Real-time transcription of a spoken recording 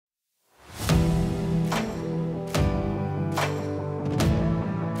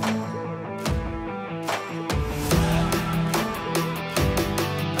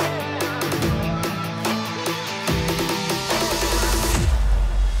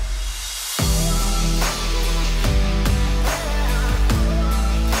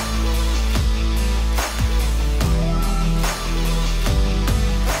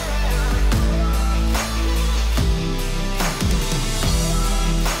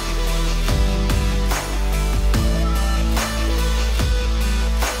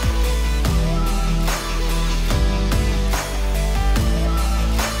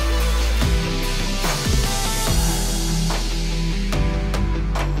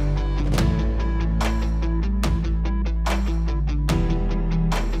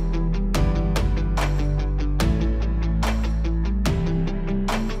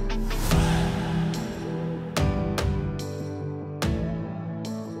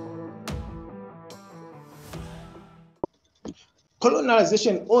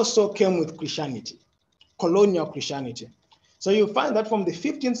colonialization also came with Christianity, colonial Christianity. So you find that from the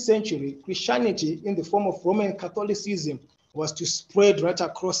 15th century, Christianity in the form of Roman Catholicism was to spread right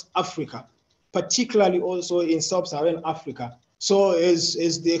across Africa, particularly also in sub-Saharan Africa. So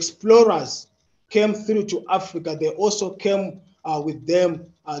as the explorers came through to Africa, they also came with them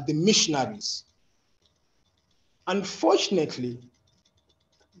the missionaries. Unfortunately,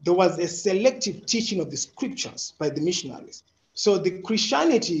 there was a selective teaching of the scriptures by the missionaries. So the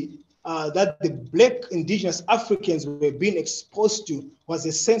Christianity that the Black indigenous Africans were being exposed to was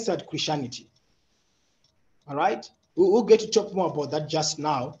a censored Christianity. All right? We'll get to talk more about that just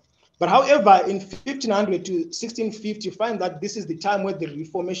now. But however, in 1500 to 1650, you find that this is the time where the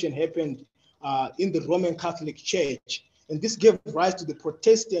Reformation happened in the Roman Catholic Church. And this gave rise to the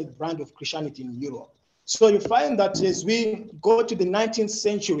Protestant brand of Christianity in Europe. So you find that as we go to the 19th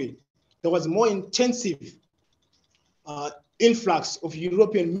century, there was more intensive influx of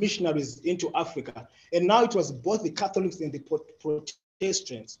European missionaries into Africa. And now it was both the Catholics and the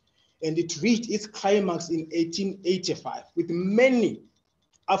Protestants. And it reached its climax in 1885, with many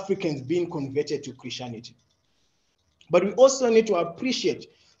Africans being converted to Christianity. But we also need to appreciate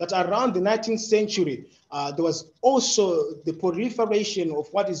that around the 19th century, there was also the proliferation of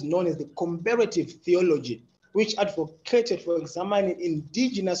what is known as the comparative theology, which advocated for examining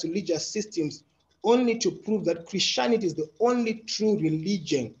indigenous religious systems only to prove that Christianity is the only true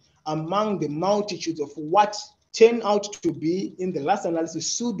religion among the multitudes of what turned out to be, in the last analysis,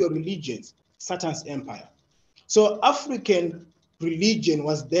 pseudo-religions, Satan's empire. So African religion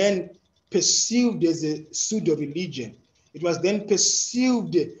was then perceived as a pseudo-religion. It was then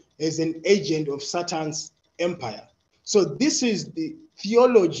perceived as an agent of Satan's empire. So this is the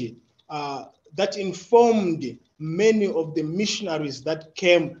theology that informed many of the missionaries that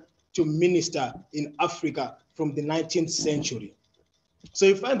came to minister in Africa from the 19th century. So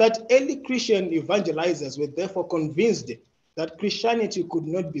you find that early Christian evangelizers were therefore convinced that Christianity could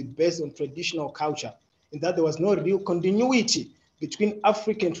not be based on traditional culture, and that there was no real continuity between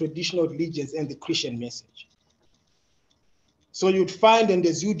African traditional religions and the Christian message. So you'd find, and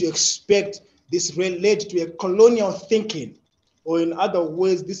as you'd expect, this led to a colonial thinking, or in other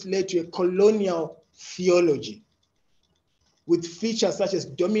words, this led to a colonial theology, with features such as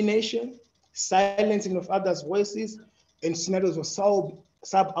domination, silencing of others' voices, and scenarios of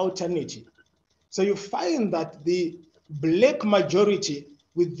subalternity. So you find that the Black majority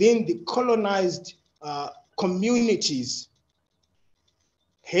within the colonized communities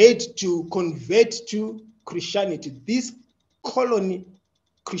had to convert to Christianity, this colony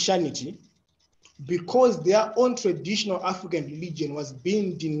Christianity, because their own traditional African religion was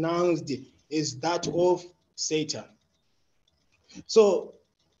being denounced as that of Satan. So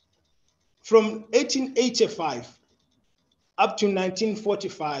from 1885 up to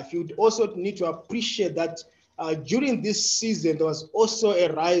 1945, you'd also need to appreciate that during this season, there was also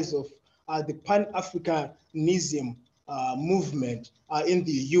a rise of the Pan-Africanism movement in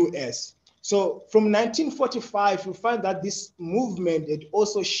the US. So from 1945, you find that this movement had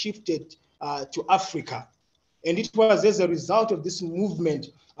also shifted to Africa. And it was as a result of this movement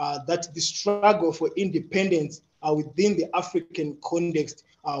that the struggle for independence within the African context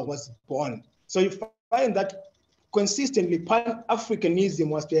was born. So you find that consistently Pan-Africanism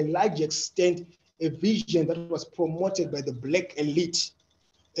was to a large extent a vision that was promoted by the Black elite.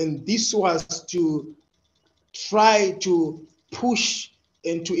 And this was to try to push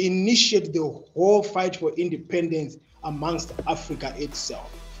and to initiate the whole fight for independence amongst Africa itself.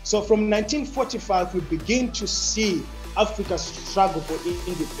 So from 1945, we begin to see Africa's struggle for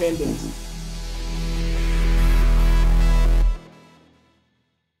independence